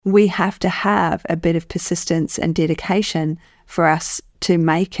We have to have a bit of persistence and dedication for us to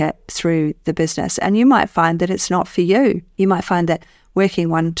make it through the business. And you might find that it's not for you. You might find that working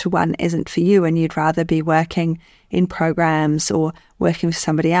one-to-one isn't for you and you'd rather be working in programs or working with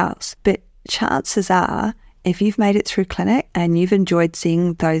somebody else. But chances are, if you've made it through clinic and you've enjoyed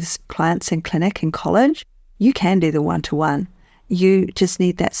seeing those clients in clinic in college, you can do the one-to-one. You just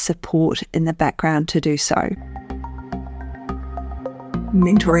need that support in the background to do so.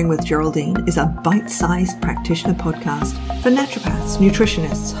 Mentoring with Geraldine is a bite-sized practitioner podcast for naturopaths,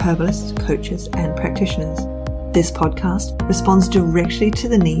 nutritionists, herbalists, coaches, and practitioners. This podcast responds directly to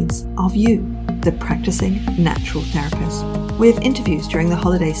the needs of you, the practicing natural therapist. We have interviews during the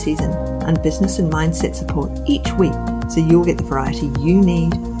holiday season and business and mindset support each week, so you'll get the variety you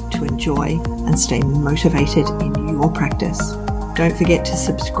need to enjoy and stay motivated in your practice. Don't forget to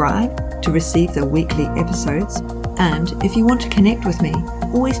subscribe to receive the weekly episodes. And if you want to connect with me,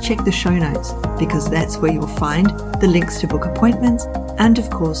 always check the show notes because that's where you'll find the links to book appointments and, of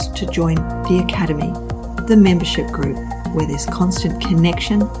course, to join the Academy, the membership group where there's constant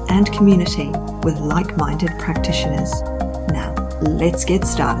connection and community with like-minded practitioners. Now, let's get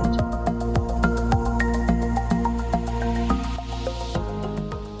started.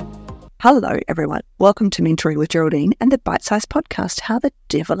 Hello, everyone. Welcome to Mentoring with Geraldine and the Bite Size Podcast. How the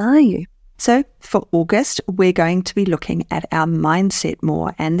devil are you? So for August, we're going to be looking at our mindset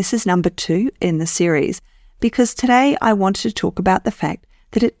more, and this is number 2 in the series, because today I wanted to talk about the fact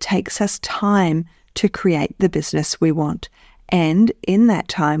that it takes us time to create the business we want, and in that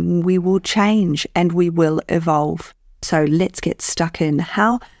time we will change and we will evolve. So let's get stuck in.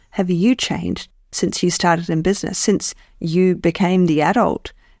 How have you changed since you started in business, since you became the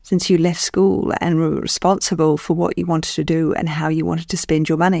adult, since you left school and were responsible for what you wanted to do and how you wanted to spend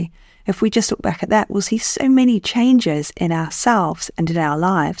your money? If we just look back at that, we'll see so many changes in ourselves and in our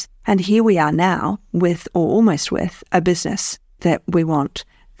lives. And here we are now with, or almost with, a business that we want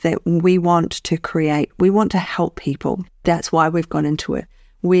to create. We want to help people. That's why we've gone into it.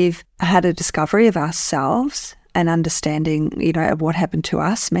 We've had a discovery of ourselves and understanding, of what happened to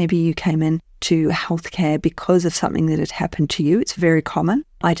us. Maybe you came in to healthcare because of something that had happened to you. It's very common.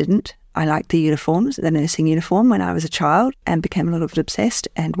 I didn't. I liked the uniforms, the nursing uniform when I was a child, and became a little bit obsessed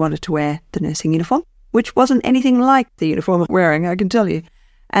and wanted to wear the nursing uniform, which wasn't anything like the uniform I'm wearing, I can tell you.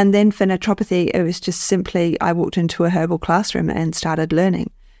 And then for naturopathy, it was just simply I walked into a herbal classroom and started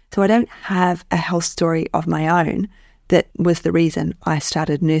learning. So I don't have a health story of my own that was the reason I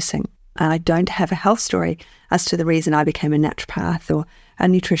started nursing. And I don't have a health story as to the reason I became a naturopath or a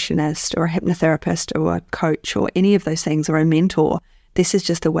nutritionist or a hypnotherapist or a coach or any of those things or a mentor. This is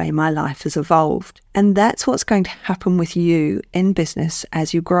just the way my life has evolved. And that's what's going to happen with you in business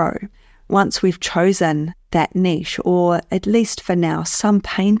as you grow. Once we've chosen that niche, or at least for now, some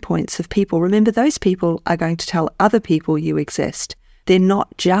pain points of people, remember those people are going to tell other people you exist. They're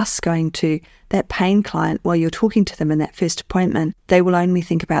not just going to, that pain client, while you're talking to them in that first appointment, they will only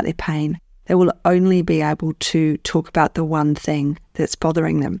think about their pain. They will only be able to talk about the one thing that's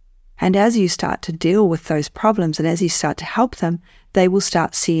bothering them. And as you start to deal with those problems and as you start to help them, they will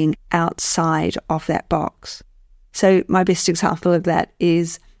start seeing outside of that box. So my best example of that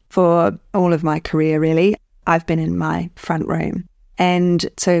is for all of my career, really, I've been in my front room. And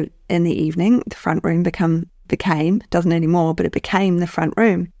so in the evening, the front room doesn't anymore, but it became the front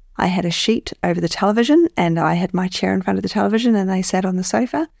room. I had a sheet over the television and I had my chair in front of the television and they sat on the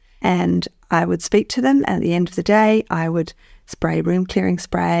sofa and I would speak to them. At the end of the day, I would spray room clearing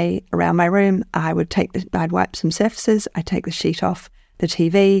spray around my room. I'd wipe some surfaces. I'd take the sheet off the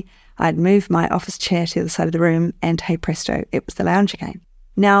TV. I'd move my office chair to the other side of the room and hey presto, it was the lounge again.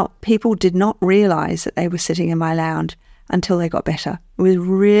 Now, people did not realize that they were sitting in my lounge until they got better. It was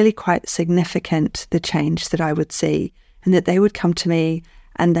really quite significant, the change that I would see, and that they would come to me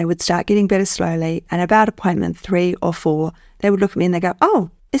and they would start getting better slowly. And about appointment 3 or 4, they would look at me and they go, "Oh,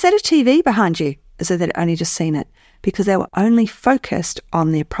 is that a TV behind you?" As though they'd only just seen it, because they were only focused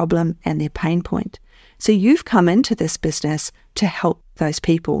on their problem and their pain point. So you've come into this business to help those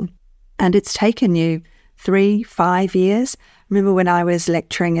people. And it's taken you 3-5 years. Remember when I was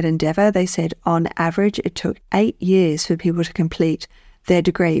lecturing at Endeavour, they said on average it took 8 years for people to complete their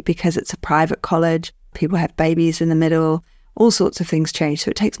degree because it's a private college, people have babies in the middle, all sorts of things change.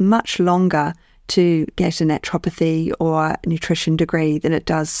 So it takes much longer to get a naturopathy or a nutrition degree than it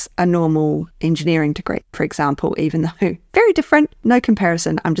does a normal engineering degree, for example, even though very different, no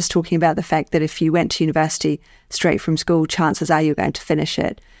comparison. I'm just talking about the fact that if you went to university straight from school, chances are you're going to finish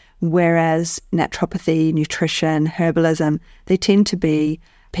it. Whereas naturopathy, nutrition, herbalism, they tend to be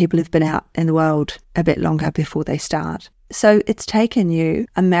people who've been out in the world a bit longer before they start. So it's taken you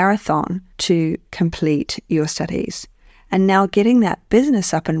a marathon to complete your studies. And now getting that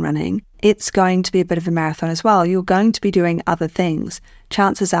business up and running, it's going to be a bit of a marathon as well. You're going to be doing other things.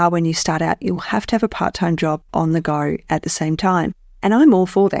 Chances are when you start out, you'll have to have a part-time job on the go at the same time. And I'm all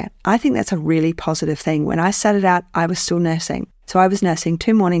for that. I think that's a really positive thing. When I started out, I was still nursing. So I was nursing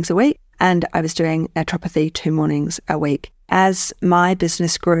 2 mornings a week and I was doing naturopathy 2 mornings a week. As my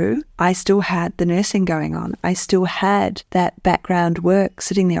business grew, I still had the nursing going on. I still had that background work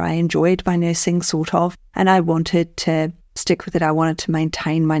sitting there. I enjoyed my nursing sort of, and I wanted to stick with it. I wanted to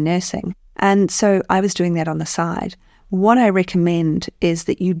maintain my nursing. And so I was doing that on the side. What I recommend is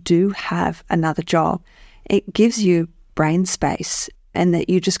that you do have another job. It gives you brain space and that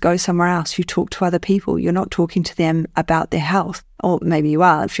you just go somewhere else. You talk to other people. You're not talking to them about their health, or maybe you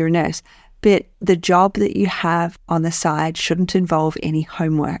are if you're a nurse. But the job that you have on the side shouldn't involve any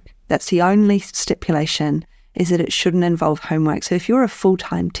homework. That's the only stipulation, is that it shouldn't involve homework. So if you're a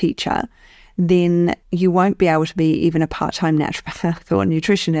full-time teacher, then you won't be able to be even a part-time naturopath or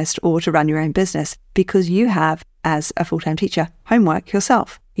nutritionist or to run your own business, because you have, as a full-time teacher, homework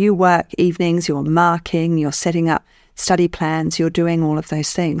yourself. You work evenings, you're marking, you're setting up study plans, you're doing all of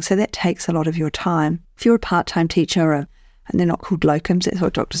those things. So that takes a lot of your time. If you're a part-time teacher, and they're not called locums, it's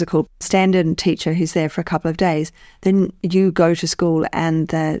what doctors are called, standard teacher who's there for a couple of days, then you go to school and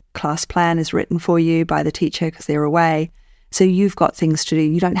the class plan is written for you by the teacher because they're away. So you've got things to do.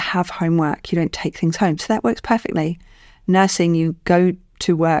 You don't have homework. You don't take things home. So that works perfectly. Nursing, you go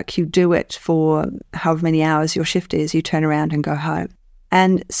to work, you do it for however many hours your shift is, you turn around and go home.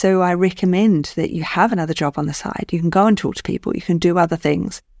 And so I recommend that you have another job on the side. You can go and talk to people. You can do other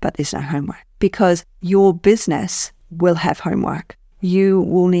things, but there's no homework, because your business will have homework. You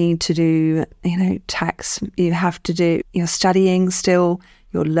will need to do, tax. You have to do, you're studying still.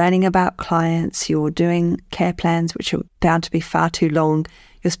 You're learning about clients. You're doing care plans, which are bound to be far too long.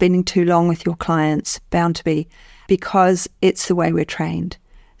 You're spending too long with your clients, bound to be, because it's the way we're trained.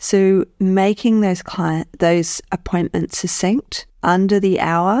 So making those appointments succinct, under the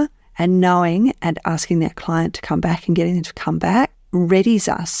hour, and knowing and asking that client to come back and getting them to come back readies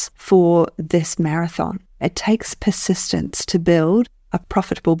us for this marathon. It takes persistence to build a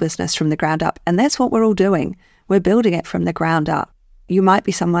profitable business from the ground up. And that's what we're all doing. We're building it from the ground up. You might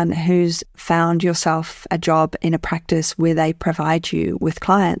be someone who's found yourself a job in a practice where they provide you with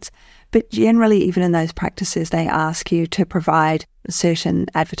clients. But generally, even in those practices, they ask you to provide certain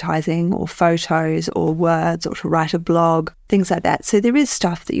advertising or photos or words or to write a blog, things like that. So there is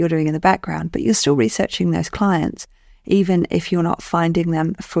stuff that you're doing in the background, but you're still researching those clients, even if you're not finding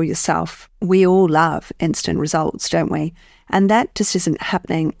them for yourself. We all love instant results, don't we? And that just isn't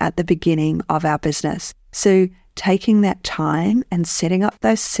happening at the beginning of our business. So taking that time and setting up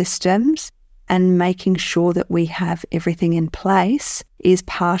those systems and making sure that we have everything in place is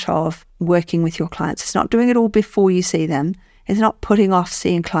part of working with your clients. It's not doing it all before you see them. It's not putting off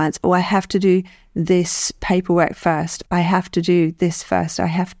seeing clients. Oh, I have to do this paperwork first. I have to do this first. I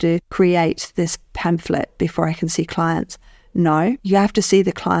have to create this pamphlet before I can see clients. No, you have to see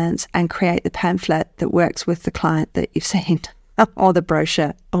the clients and create the pamphlet that works with the client that you've seen, or the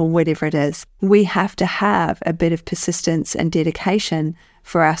brochure, or whatever it is. We have to have a bit of persistence and dedication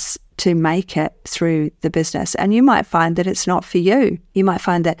for us to make it through the business. And you might find that it's not for you. You might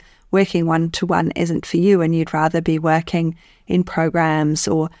find that working one-to-one isn't for you and you'd rather be working in programs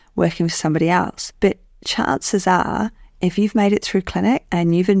or working with somebody else. But chances are, if you've made it through clinic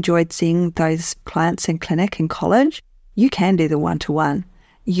and you've enjoyed seeing those clients in clinic in college, you can do the one-to-one.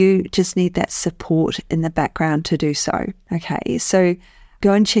 You just need that support in the background to do so. Okay, so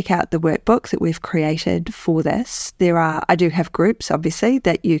go and check out the workbook that we've created for this. I do have groups, obviously,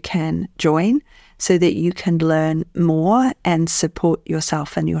 that you can join so that you can learn more and support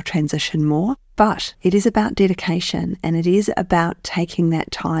yourself in your transition more. But it is about dedication and it is about taking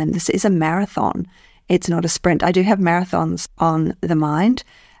that time. This is a marathon. It's not a sprint. I do have marathons on the mind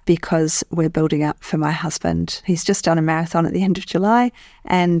because we're building up for my husband. He's just done a marathon at the end of July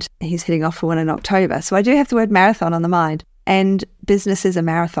and he's heading off for one in October. So I do have the word marathon on the mind. And business is a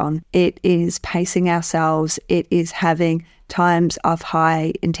marathon. It is pacing ourselves. It is having times of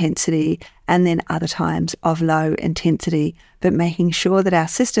high intensity and then other times of low intensity, but making sure that our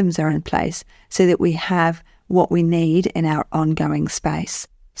systems are in place so that we have what we need in our ongoing space.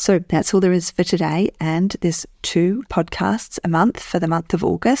 So that's all there is for today. And there's 2 podcasts a month for the month of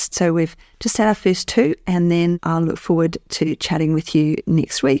August. So we've just had our first 2, and then I'll look forward to chatting with you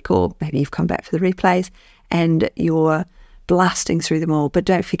next week, or maybe you've come back for the replays and you're blasting through them all. But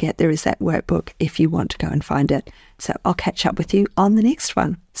don't forget, there is that workbook if you want to go and find it. So I'll catch up with you on the next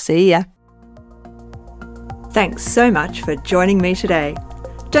one. See ya. Thanks so much for joining me today.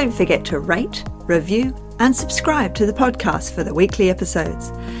 Don't forget to rate, review, and subscribe to the podcast for the weekly episodes.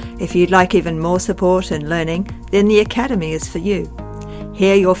 If you'd like even more support and learning, then the Academy is for you.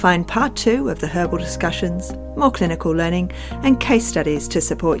 Here you'll find part 2 of the herbal discussions, more clinical learning, and case studies to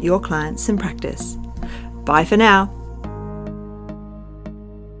support your clients in practice. Bye for now.